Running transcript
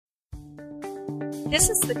This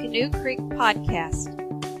is the Canoe Creek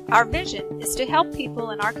Podcast. Our vision is to help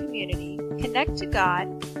people in our community connect to God,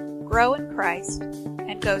 grow in Christ,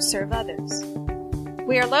 and go serve others.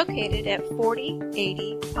 We are located at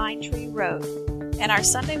 4080 Pine Tree Road, and our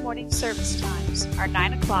Sunday morning service times are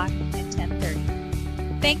 9 o'clock and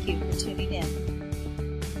 10:30. Thank you for tuning in.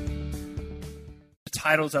 The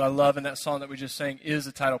titles that I love in that song that we just sang is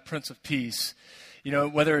the title Prince of Peace. You know,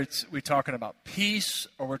 whether we're talking about peace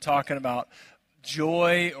or we're talking about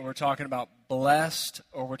joy or we're talking about blessed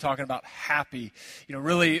or we're talking about happy, you know,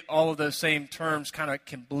 really all of those same terms kind of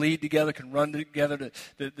can bleed together, can run together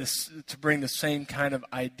to bring the same kind of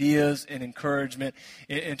ideas and encouragement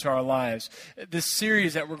into our lives. This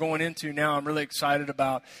series that we're going into now, I'm really excited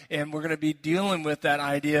about, and we're going to be dealing with that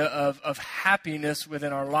idea of happiness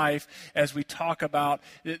within our life as we talk about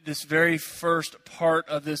this very first part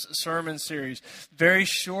of this sermon series. Very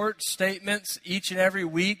short statements each and every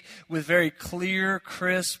week with very clear,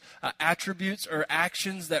 crisp attributes or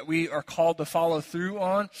actions that we are called to follow through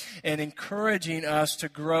on, and encouraging us to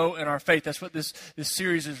grow in our faith. That's what this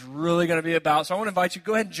series is really going to be about. So I want to invite you,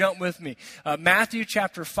 go ahead and jump with me. Matthew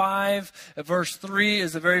chapter 5, verse 3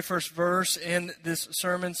 is the very first verse in this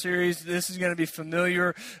sermon series. This is going to be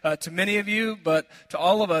familiar to many of you, but to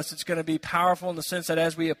all of us, it's going to be powerful in the sense that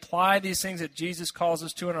as we apply these things that Jesus calls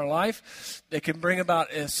us to in our life, it can bring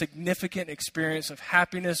about a significant experience of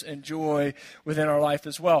happiness and joy within our life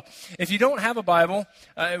as well. If you don't have a Bible,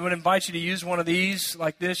 I would invite you to use one of these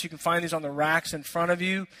like this. You can find these on the racks in front of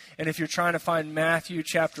you. And if you're trying to find Matthew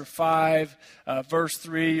chapter 5, verse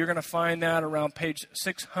 3, you're going to find that around page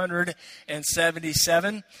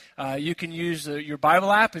 677. You can use your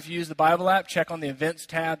Bible app. If you use the Bible app, check on the events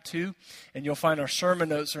tab too, and you'll find our sermon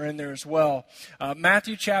notes are in there as well.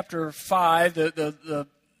 Matthew chapter 5, the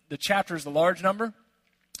chapter is the large number.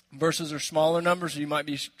 Verses are smaller numbers, so you might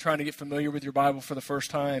be trying to get familiar with your Bible for the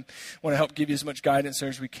first time. I want to help give you as much guidance there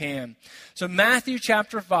as we can. So Matthew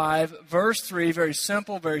chapter 5, verse 3, very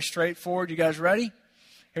simple, very straightforward. You guys ready?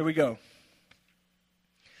 Here we go.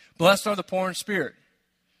 Blessed are the poor in spirit,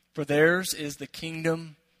 for theirs is the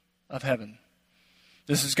kingdom of heaven.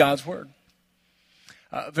 This is God's word.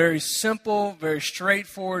 Very simple, very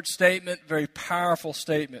straightforward statement, very powerful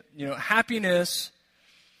statement. You know, happiness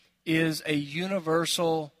is a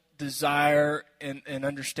universal desire and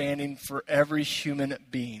understanding for every human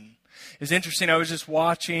being. It's interesting, I was just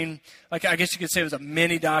watching, like I guess you could say it was a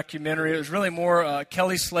mini documentary. It was really more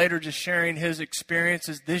Kelly Slater just sharing his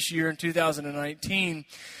experiences this year in 2019.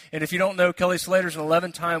 And if you don't know, Kelly Slater's an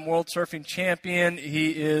 11-time world surfing champion.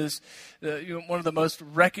 He is one of the most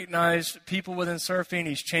recognized people within surfing.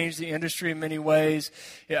 He's changed the industry in many ways.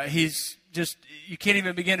 Yeah, he's just, you can't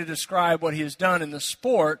even begin to describe what he has done in the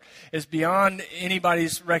sport. Is beyond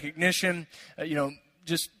anybody's recognition.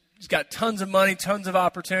 He's got tons of money, tons of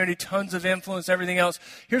opportunity, tons of influence, everything else.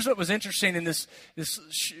 Here's what was interesting in this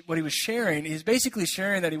what he was sharing. He's basically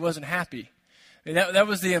sharing that he wasn't happy. I mean, that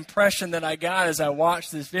was the impression that I got as I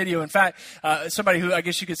watched this video. In fact, somebody who I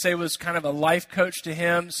guess you could say was kind of a life coach to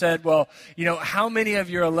him said, well, you know, how many of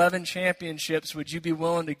your 11 championships would you be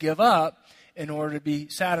willing to give up in order to be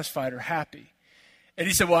satisfied or happy? And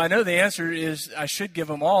he said, well, I know the answer is I should give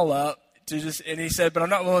them all up. And he said, but I'm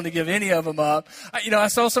not willing to give any of them up. I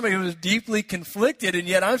saw somebody who was deeply conflicted, and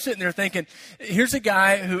yet I'm sitting there thinking, here's a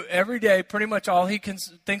guy who every day pretty much all he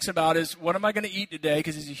thinks about is, what am I going to eat today?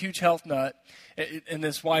 Because he's a huge health nut, and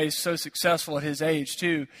that's why he's so successful at his age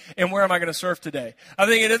too. And where am I going to surf today? I'm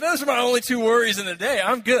thinking, if those are my only two worries in the day,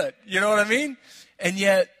 I'm good. You know what I mean? And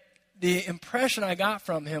yet the impression I got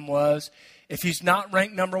from him was, if he's not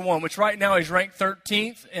ranked number one, which right now he's ranked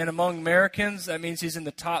 13th, and among Americans, that means he's in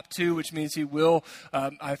the top 2, which means he will,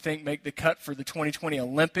 I think, make the cut for the 2020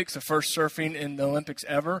 Olympics, the first surfing in the Olympics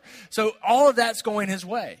ever. So all of that's going his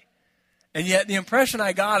way. And yet the impression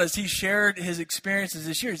I got as he shared his experiences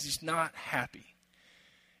this year is he's not happy.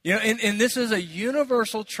 You know, and this is a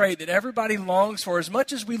universal trait that everybody longs for. As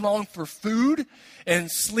much as we long for food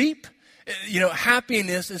and sleep, you know,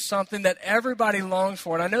 happiness is something that everybody longs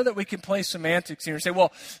for. And I know that we can play semantics here and say,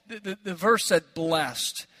 well, the verse said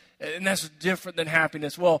blessed, and that's different than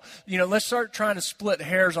happiness. Well, you know, let's start trying to split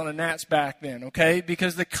hairs on a gnat's back then, okay?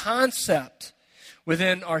 Because the concept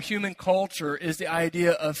within our human culture is the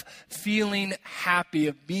idea of feeling happy,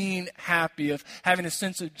 of being happy, of having a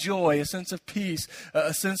sense of joy, a sense of peace,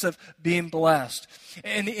 a sense of being blessed.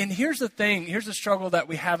 And here's the thing, here's the struggle that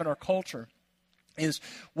we have in our culture. Is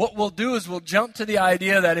what we'll do is we'll jump to the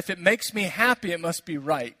idea that if it makes me happy, it must be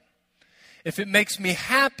right. If it makes me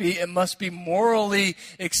happy, it must be morally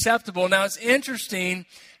acceptable. Now, it's interesting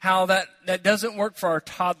how that doesn't work for our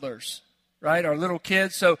toddlers. right? Our little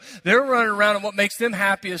kids. So they're running around, and what makes them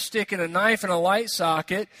happy is sticking a knife in a light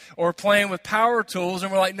socket or playing with power tools.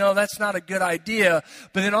 And we're like, no, that's not a good idea.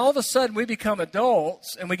 But then all of a sudden we become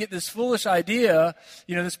adults and we get this foolish idea,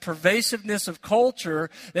 this pervasiveness of culture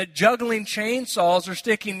that juggling chainsaws or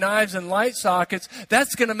sticking knives in light sockets,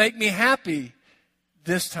 that's going to make me happy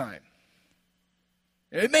this time.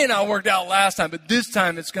 It may not have worked out last time, but this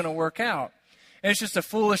time it's going to work out. And it's just a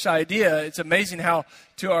foolish idea. It's amazing how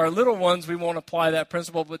to our little ones we won't apply that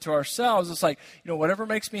principle, but to ourselves it's like, whatever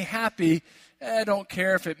makes me happy, I don't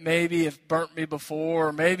care if it maybe have burnt me before,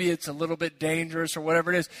 or maybe it's a little bit dangerous or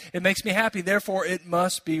whatever it is. It makes me happy, therefore it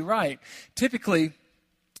must be right. Typically,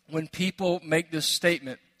 when people make this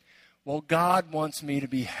statement, well, God wants me to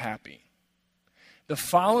be happy, the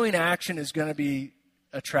following action is going to be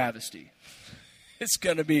a travesty. It's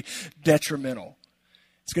going to be detrimental.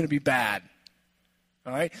 It's going to be bad.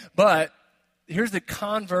 All right? But here's the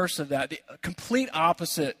converse of that, the complete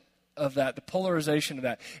opposite of that, the polarization of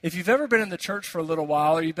that. If you've ever been in the church for a little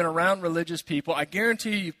while or you've been around religious people, I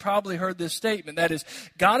guarantee you've probably heard this statement. That is,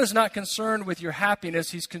 God is not concerned with your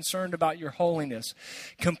happiness. He's concerned about your holiness.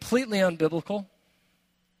 Completely unbiblical.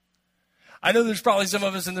 I know there's probably some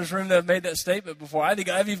of us in this room that have made that statement before. I think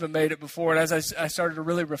I've even made it before. And as I started to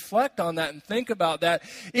really reflect on that and think about that,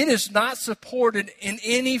 it is not supported in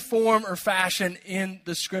any form or fashion in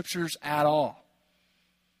the Scriptures at all.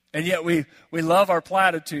 And yet we love our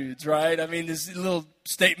platitudes, right? I mean, these little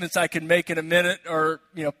statements I can make in a minute or,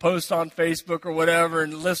 post on Facebook or whatever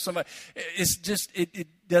and lift somebody. It's just, it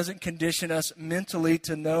doesn't condition us mentally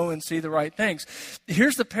to know and see the right things.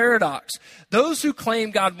 Here's the paradox. Those who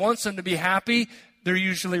claim God wants them to be happy, they're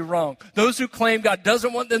usually wrong. Those who claim God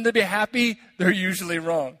doesn't want them to be happy, they're usually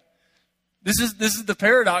wrong. This is the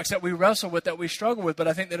paradox that we wrestle with, that we struggle with. But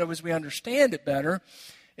I think that as we understand it better,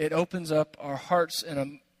 it opens up our hearts in a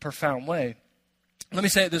profound way. Let me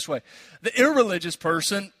say it this way. The irreligious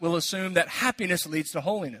person will assume that happiness leads to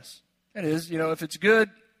holiness. That is, if it's good,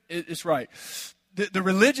 it's right. The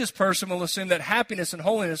religious person will assume that happiness and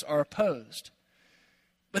holiness are opposed.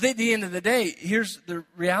 But at the end of the day, here's the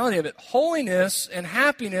reality of it. Holiness and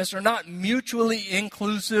happiness are not mutually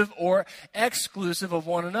inclusive or exclusive of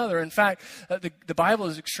one another. In fact, the Bible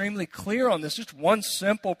is extremely clear on this. Just one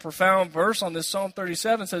simple, profound verse on this. Psalm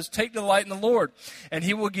 37 says, "Take delight in the Lord, and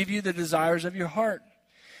He will give you the desires of your heart."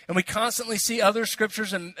 And we constantly see other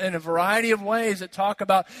scriptures in a variety of ways that talk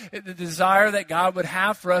about the desire that God would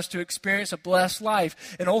have for us to experience a blessed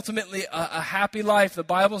life and ultimately a happy life. The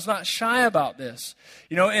Bible's not shy about this.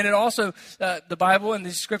 And it also, the Bible and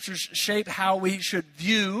these scriptures shape how we should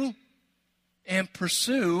view and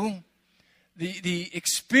pursue the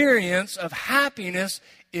experience of happiness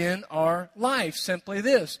in our life. Simply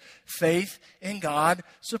this: faith in God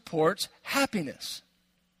supports happiness.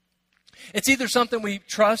 It's either something we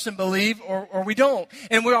trust and believe or we don't.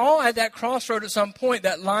 And we're all at that crossroad at some point,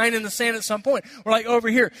 that line in the sand at some point. We're like, over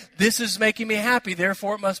here, this is making me happy,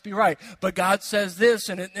 therefore it must be right. But God says this,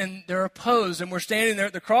 and they're opposed. And we're standing there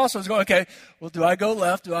at the crossroads going, okay, well, do I go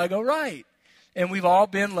left? Do I go right? And we've all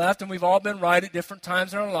been left and we've all been right at different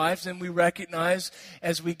times in our lives. And we recognize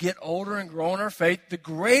as we get older and grow in our faith, the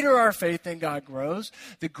greater our faith in God grows,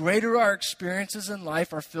 the greater our experiences in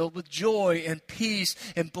life are filled with joy and peace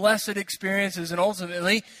and blessed experiences and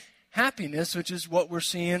ultimately happiness, which is what we're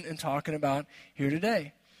seeing and talking about here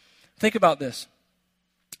today. Think about this.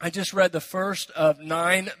 I just read the first of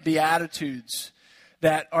 9 Beatitudes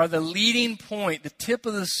that are the leading point, the tip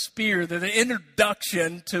of the spear. They're the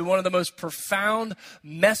introduction to one of the most profound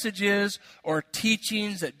messages or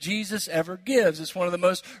teachings that Jesus ever gives. It's one of the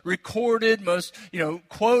most recorded, most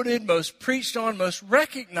quoted, most preached on, most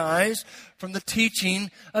recognized from the teaching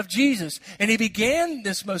of Jesus. And he began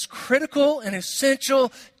this most critical and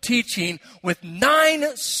essential teaching with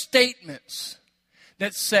 9 statements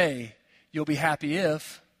that say, you'll be happy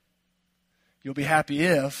if, you'll be happy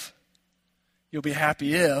if, you'll be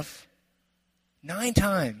happy if, 9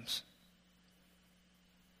 times.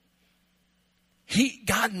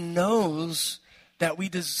 God knows that we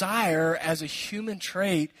desire as a human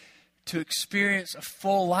trait to experience a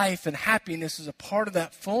full life, and happiness is a part of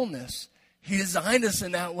that fullness. He designed us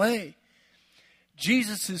in that way.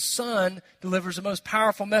 Jesus, his son, delivers the most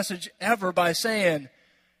powerful message ever by saying,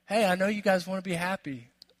 hey, I know you guys want to be happy.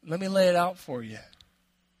 Let me lay it out for you.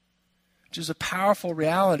 Which is a powerful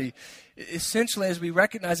reality. Essentially, as we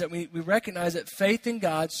recognize that, we recognize that faith in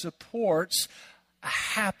God supports a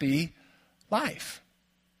happy life.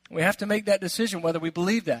 We have to make that decision whether we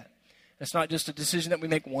believe that. It's not just a decision that we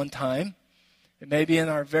make one time. It may be in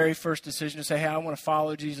our very first decision to say, hey, I want to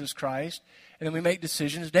follow Jesus Christ. And then we make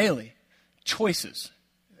decisions daily, choices.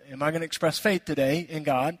 Am I going to express faith today in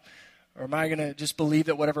God? Or am I going to just believe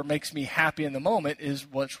that whatever makes me happy in the moment is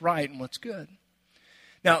what's right and what's good?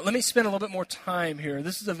 Now, let me spend a little bit more time here.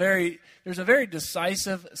 There's a very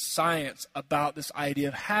decisive science about this idea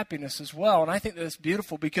of happiness as well. And I think that's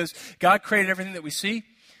beautiful because God created everything that we see.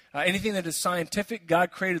 Anything that is scientific,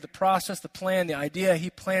 God created the process, the plan, the idea. He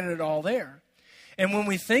planted it all there. And when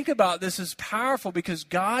we think about this, it's powerful because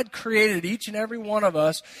God created each and every one of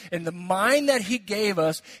us, and the mind that He gave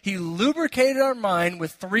us, He lubricated our mind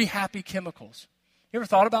with 3 happy chemicals. You ever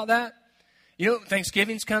thought about that? You know,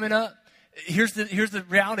 Thanksgiving's coming up. Here's the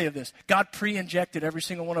reality of this. God pre-injected every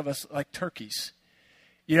single one of us like turkeys.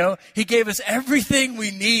 You know, He gave us everything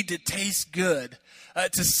we need to taste good,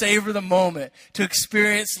 to savor the moment, to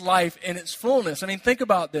experience life in its fullness. I mean, think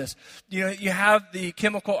about this. You know, you have the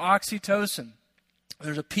chemical oxytocin.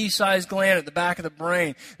 There's a pea-sized gland at the back of the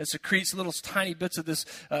brain that secretes little tiny bits of this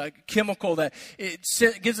chemical that it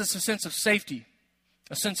gives us a sense of safety,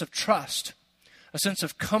 a sense of trust, a sense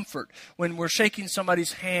of comfort when we're shaking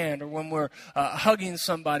somebody's hand or when we're hugging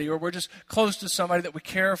somebody or we're just close to somebody that we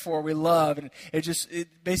care for, we love. And it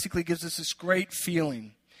basically gives us this great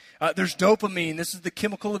feeling. There's dopamine. This is the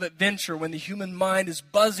chemical of adventure. When the human mind is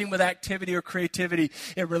buzzing with activity or creativity,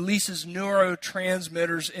 it releases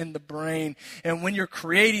neurotransmitters in the brain. And when you're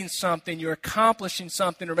creating something, you're accomplishing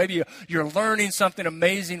something, or maybe you're learning something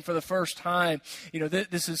amazing for the first time, you know,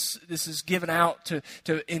 this is given out to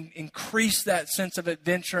increase that sense of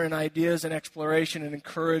adventure and ideas and exploration and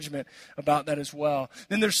encouragement about that as well.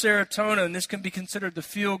 Then there's serotonin. This can be considered the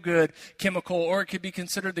feel-good chemical, or it could be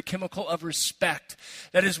considered the chemical of respect.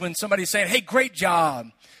 That is when somebody's saying, hey, great job,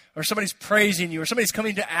 or somebody's praising you, or somebody's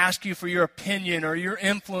coming to ask you for your opinion or your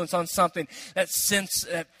influence on something, that sense,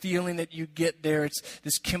 that feeling that you get there, it's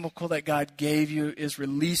this chemical that God gave you is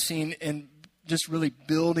releasing and just really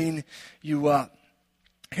building you up.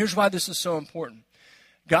 Here's why this is so important.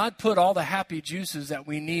 God put all the happy juices that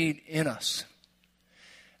we need in us.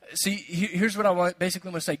 See, here's what I want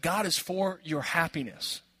to say. God is for your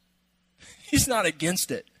happiness. He's not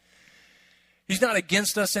against it. He's not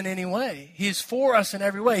against us in any way. He is for us in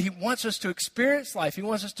every way. He wants us to experience life. He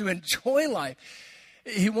wants us to enjoy life.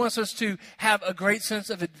 He wants us to have a great sense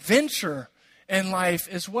of adventure in life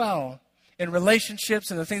as well, in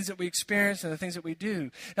relationships and the things that we experience and the things that we do.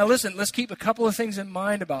 Now listen, let's keep a couple of things in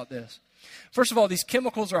mind about this. First of all, these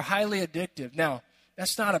chemicals are highly addictive. Now,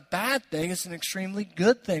 that's not a bad thing. It's an extremely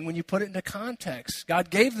good thing when you put it into context. God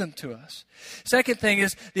gave them to us. Second thing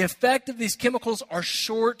is the effect of these chemicals are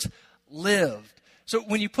short-lived. So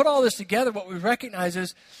when you put all this together, what we recognize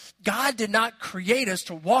is God did not create us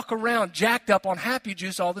to walk around jacked up on happy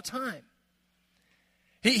juice all the time.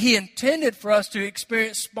 He intended for us to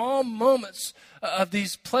experience small moments of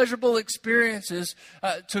these pleasurable experiences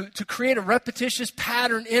to create a repetitious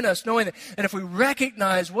pattern in us, knowing that if we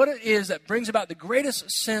recognize what it is that brings about the greatest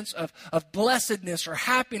sense of blessedness or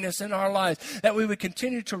happiness in our lives, that we would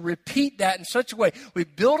continue to repeat that in such a way. We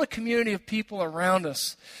build a community of people around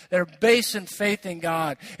us that are based in faith in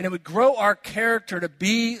God, and it would grow our character to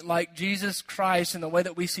be like Jesus Christ in the way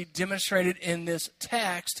that we see demonstrated in this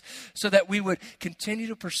text, so that we would continue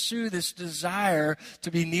to pursue this desire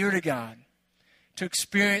to be near to God, to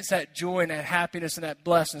experience that joy and that happiness and that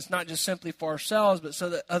blessing. It's not just simply for ourselves, but so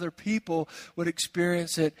that other people would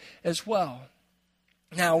experience it as well.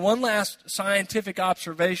 Now, one last scientific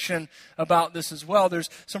observation about this as well. There's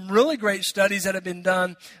some really great studies that have been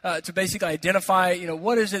done to basically identify,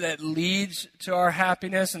 what is it that leads to our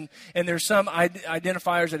happiness. And there's some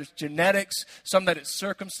identifiers that it's genetics, some that it's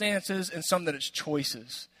circumstances, and some that it's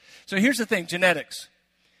choices. So here's the thing, genetics.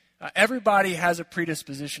 Everybody has a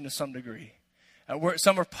predisposition to some degree.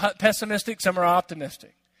 Some are pessimistic, some are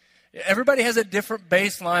optimistic. Everybody has a different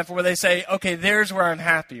baseline for where they say, okay, there's where I'm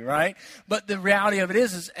happy, right? But the reality of it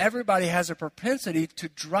is everybody has a propensity to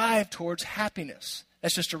drive towards happiness.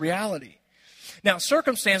 That's just a reality. Now,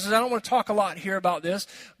 circumstances, I don't want to talk a lot here about this,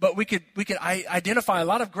 but we could identify a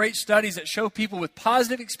lot of great studies that show people with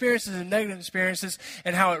positive experiences and negative experiences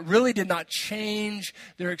and how it really did not change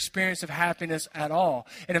their experience of happiness at all.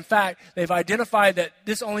 And in fact, they've identified that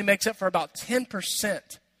this only makes up for about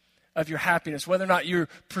 10% of your happiness, whether or not you're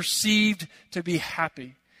perceived to be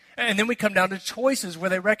happy. And then we come down to choices, where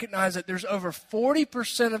they recognize that there's over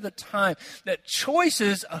 40% of the time that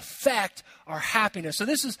choices affect our happiness. So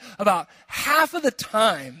this is about half of the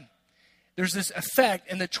time there's this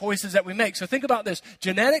effect in the choices that we make. So think about this.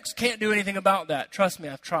 Genetics can't do anything about that. Trust me,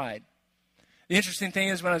 I've tried. The interesting thing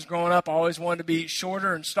is, when I was growing up, I always wanted to be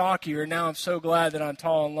shorter and stockier. And now I'm so glad that I'm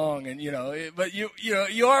tall and long. And but you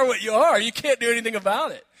are what you are. You can't do anything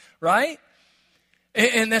about it, right?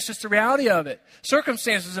 And that's just the reality of it.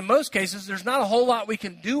 Circumstances, in most cases, there's not a whole lot we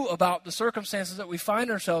can do about the circumstances that we find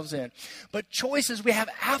ourselves in. But choices, we have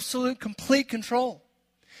absolute, complete control.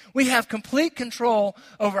 We have complete control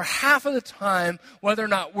over half of the time whether or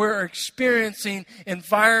not we're experiencing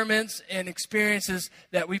environments and experiences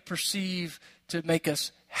that we perceive to make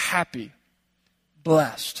us happy,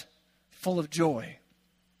 blessed, full of joy,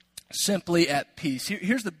 simply at peace.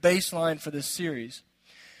 Here's the baseline for this series.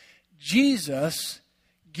 Jesus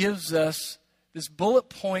gives us this bullet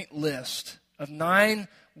point list of 9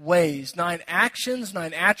 ways, 9 actions,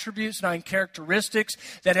 9 attributes, 9 characteristics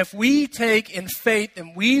that if we take in faith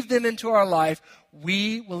and weave them into our life,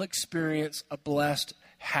 we will experience a blessed,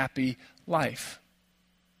 happy life.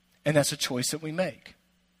 And that's a choice that we make.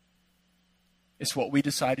 It's what we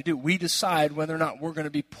decide to do. We decide whether or not we're going to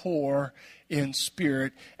be poor in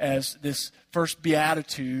spirit, as this first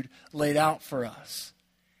beatitude laid out for us.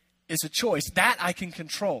 It's a choice. That I can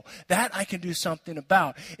control. That I can do something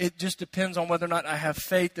about. It just depends on whether or not I have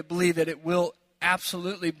faith to believe that it will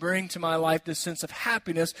absolutely bring to my life this sense of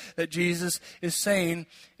happiness that Jesus is saying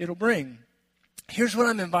it'll bring. Here's what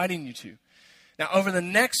I'm inviting you to. Now, over the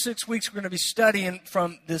next 6 weeks, we're going to be studying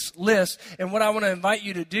from this list. And what I want to invite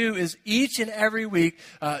you to do is each and every week,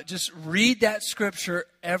 just read that scripture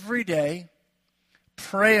every day,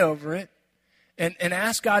 pray over it, and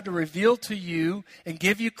ask God to reveal to you and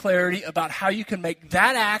give you clarity about how you can make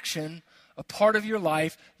that action a part of your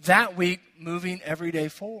life that week, moving every day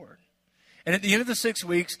forward. And at the end of the 6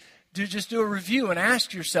 weeks, do a review and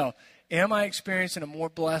ask yourself, am I experiencing a more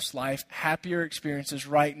blessed life, happier experiences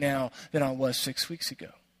right now than I was 6 weeks ago?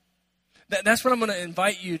 That's what I'm going to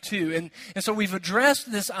invite you to. And so we've addressed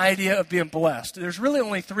this idea of being blessed. There's really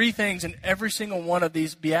only 3 things in every single one of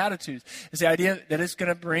these Beatitudes. It's the idea that it's going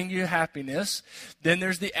to bring you happiness. Then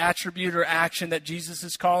there's the attribute or action that Jesus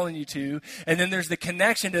is calling you to. And then there's the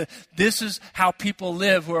connection to this is how people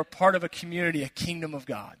live who are part of a community, a kingdom of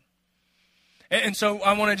God. And so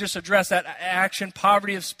I want to just address that action,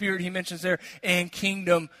 poverty of spirit he mentions there, and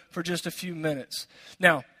kingdom for just a few minutes.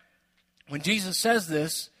 Now, when Jesus says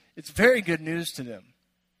this, it's very good news to them.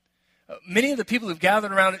 Many of the people who've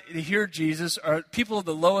gathered around to hear Jesus are people of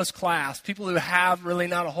the lowest class, people who have really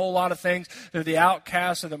not a whole lot of things. They're the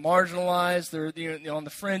outcasts, or the marginalized, they're on the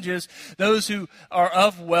fringes. Those who are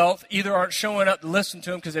of wealth either aren't showing up to listen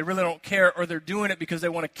to him because they really don't care, or they're doing it because they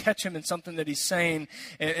want to catch him in something that he's saying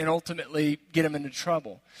and ultimately get him into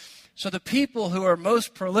trouble. So the people who are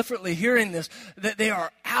most prolifically hearing this, that they are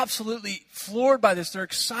absolutely floored by this. They're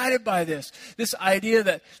excited by this. This idea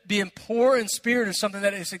that being poor in spirit is something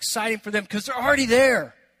that is exciting for them because they're already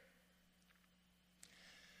there.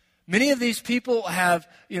 Many of these people have,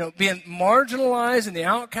 been marginalized in the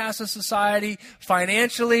outcasts of society.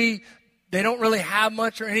 Financially, they don't really have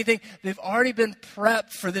much or anything. They've already been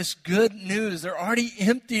prepped for this good news. They're already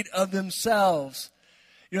emptied of themselves.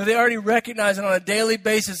 They already recognize it on a daily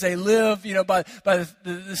basis. They live, by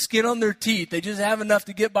the skin on their teeth. They just have enough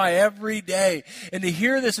to get by every day. And to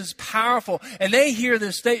hear this is powerful. And they hear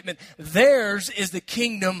this statement, theirs is the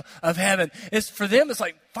kingdom of heaven. For them, it's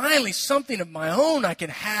like, finally, something of my own I can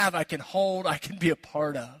have, I can hold, I can be a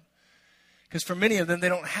part of. Because for many of them, they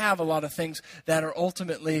don't have a lot of things that are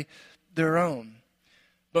ultimately their own.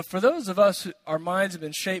 But for those of us, our minds have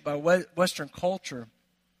been shaped by Western culture,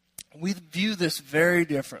 we view this very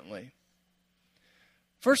differently.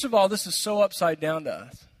 First of all, this is so upside down to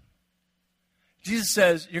us. Jesus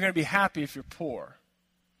says you're going to be happy if you're poor.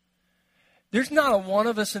 There's not a one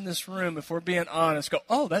of us in this room, if we're being honest, go,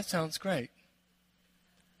 oh, that sounds great.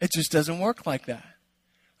 It just doesn't work like that.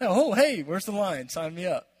 Oh, hey, where's the line? Sign me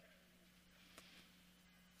up.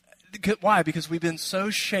 Why? Because we've been so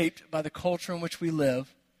shaped by the culture in which we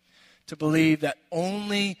live to believe that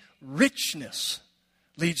only richness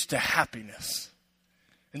leads to happiness.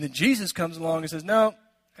 And then Jesus comes along and says, no,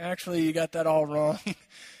 actually, you got that all wrong.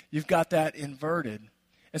 You've got that inverted.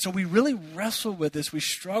 And so we really wrestle with this. We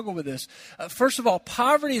struggle with this. First of all,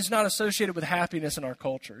 poverty is not associated with happiness in our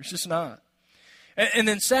culture. It's just not. And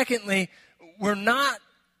then secondly, we're not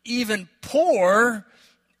even poor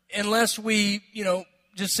unless we,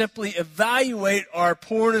 just simply evaluate our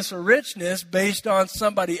poorness or richness based on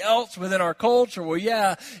somebody else within our culture. Well,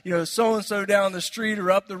 yeah, so-and-so down the street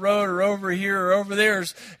or up the road or over here or over there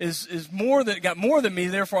is got more than me,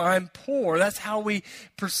 therefore I'm poor. That's how we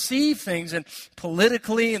perceive things. And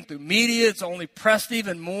politically and through media, it's only pressed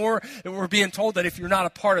even more. And we're being told that if you're not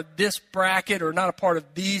a part of this bracket or not a part of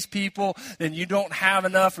these people, then you don't have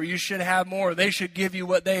enough, or you should have more, or they should give you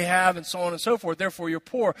what they have, and so on and so forth. Therefore, you're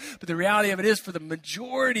poor. But the reality of it is, for the majority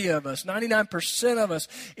of us, 99% of us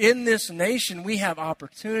in this nation, we have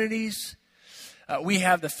opportunities. We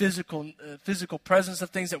have the physical presence of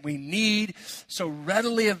things that we need, so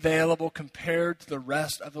readily available compared to the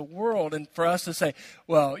rest of the world. And for us to say,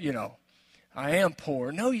 well, I am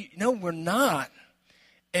poor. No, we're not.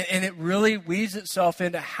 And it really weaves itself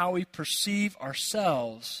into how we perceive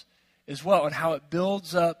ourselves as well, and how it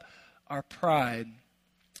builds up our pride.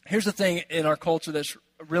 Here's the thing in our culture that's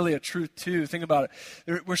really a truth too. Think about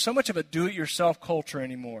it. We're so much of a do-it-yourself culture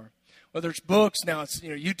anymore. Whether it's books, now it's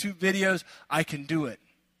YouTube videos. I can do it.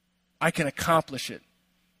 I can accomplish it.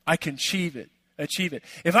 I can achieve it.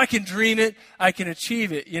 If I can dream it, I can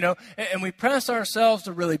achieve it, And we press ourselves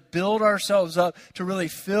to really build ourselves up, to really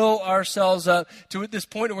fill ourselves up to this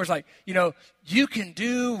point where it's like, you can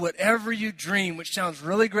do whatever you dream, which sounds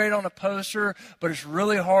really great on a poster, but it's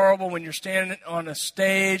really horrible when you're standing on a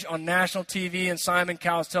stage on national TV and Simon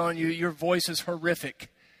Cowell's telling you your voice is horrific.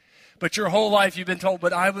 But your whole life you've been told,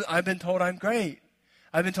 but I've been told I'm great.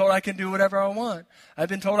 I've been told I can do whatever I want. I've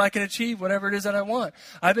been told I can achieve whatever it is that I want.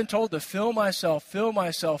 I've been told to fill myself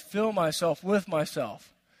with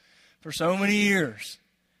myself for so many years,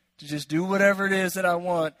 to just do whatever it is that I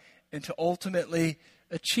want and to ultimately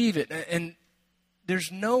achieve it. And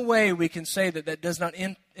there's no way we can say that does not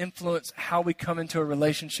influence how we come into a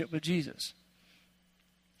relationship with Jesus.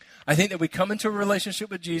 I think that we come into a relationship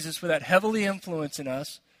with Jesus with that heavily influencing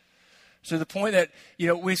us, to the point that,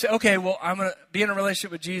 we say, okay, well, I'm going to be in a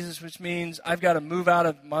relationship with Jesus, which means I've got to move out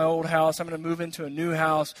of my old house. I'm going to move into a new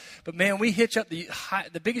house. But man, we hitch up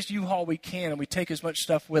the biggest U-Haul we can, and we take as much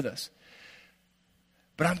stuff with us.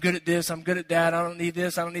 But I'm good at this. I'm good at that. I don't need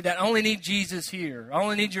this. I don't need that. I only need Jesus here. I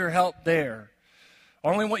only need your help there. I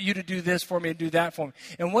only want you to do this for me and do that for me.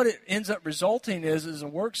 And what it ends up resulting is a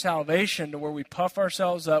work salvation to where we puff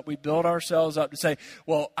ourselves up, we build ourselves up to say,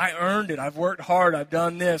 well, I earned it. I've worked hard. I've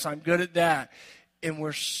done this. I'm good at that. And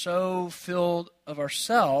we're so filled of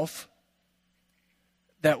ourselves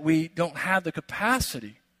that we don't have the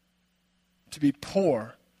capacity to be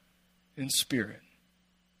poor in spirit.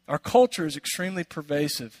 Our culture is extremely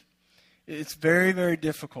pervasive. It's very, very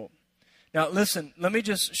difficult. Now, listen, let me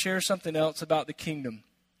just share something else about the kingdom.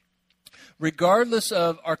 Regardless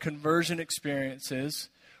of our conversion experiences,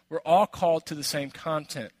 we're all called to the same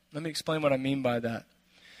content. Let me explain what I mean by that.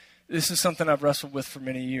 This is something I've wrestled with for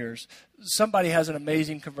many years. Somebody has an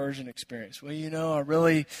amazing conversion experience. Well, I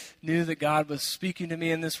really knew that God was speaking to me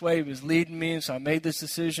in this way. He was leading me, and so I made this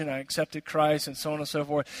decision. I accepted Christ, and so on and so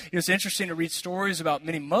forth. It's interesting to read stories about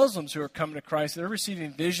many Muslims who are coming to Christ. They're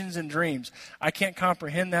receiving visions and dreams. I can't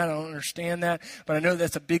comprehend that. I don't understand that. But I know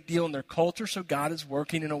that's a big deal in their culture, so God is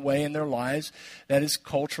working in a way in their lives that is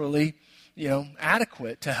culturally,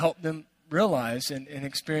 adequate to help them realize and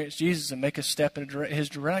experience Jesus and make a step in his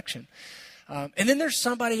direction. And then there's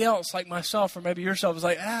somebody else like myself or maybe yourself is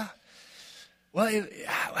like, well,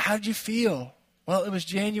 how did you feel? Well, it was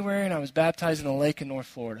January and I was baptized in a lake in North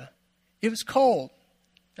Florida. It was cold.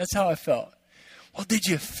 That's how I felt. Well, did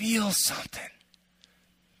you feel something?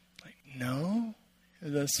 Like, no.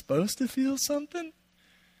 Was I supposed to feel something?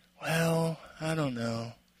 Well, I don't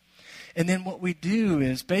know. And then what we do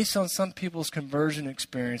is, based on some people's conversion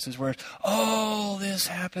experiences, where it's, oh, this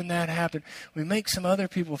happened, that happened, we make some other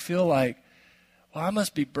people feel like, well, I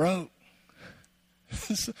must be broke.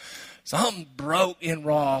 Something broke in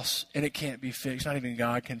Ross, and it can't be fixed. Not even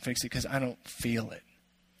God can fix it because I don't feel it.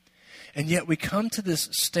 And yet we come to this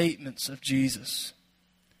statements of Jesus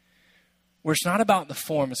where it's not about the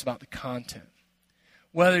form, it's about the content.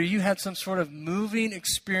 Whether you had some sort of moving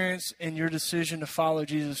experience in your decision to follow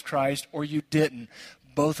Jesus Christ or you didn't,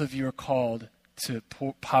 both of you are called to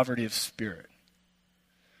poverty of spirit.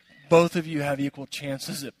 Both of you have equal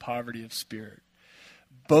chances at poverty of spirit.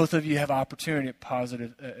 Both of you have opportunity at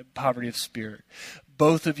poverty of spirit.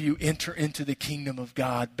 Both of you enter into the kingdom of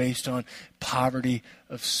God based on poverty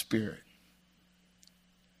of spirit.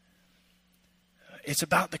 It's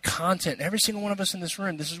about the content. Every single one of us in this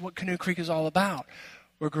room, this is what Canoe Creek is all about.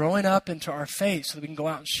 We're growing up into our faith so that we can go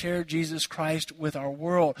out and share Jesus Christ with our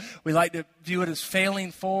world. We like to view it as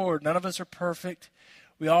failing forward. None of us are perfect.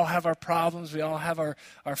 We all have our problems. We all have our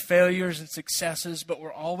failures and successes, but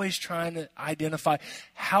we're always trying to identify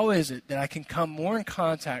how is it that I can come more in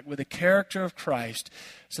contact with the character of Christ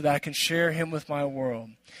so that I can share him with my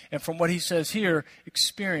world. And from what he says here,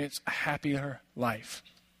 experience a happier life.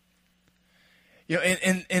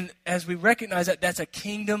 And as we recognize that, that's a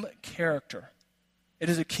kingdom character. It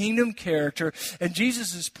is a kingdom character, and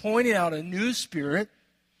Jesus is pointing out a new spirit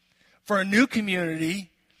for a new community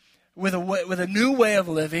with a new way of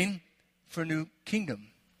living for a new kingdom.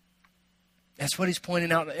 That's what he's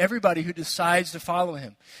pointing out to everybody who decides to follow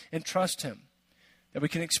him and trust him. that we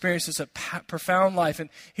can experience this profound life. And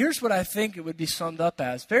here's what I think it would be summed up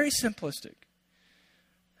as. Very simplistic.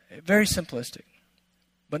 Very simplistic.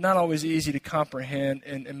 But not always easy to comprehend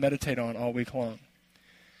and meditate on all week long.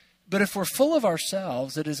 But if we're full of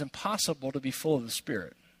ourselves, it is impossible to be full of the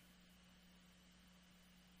Spirit.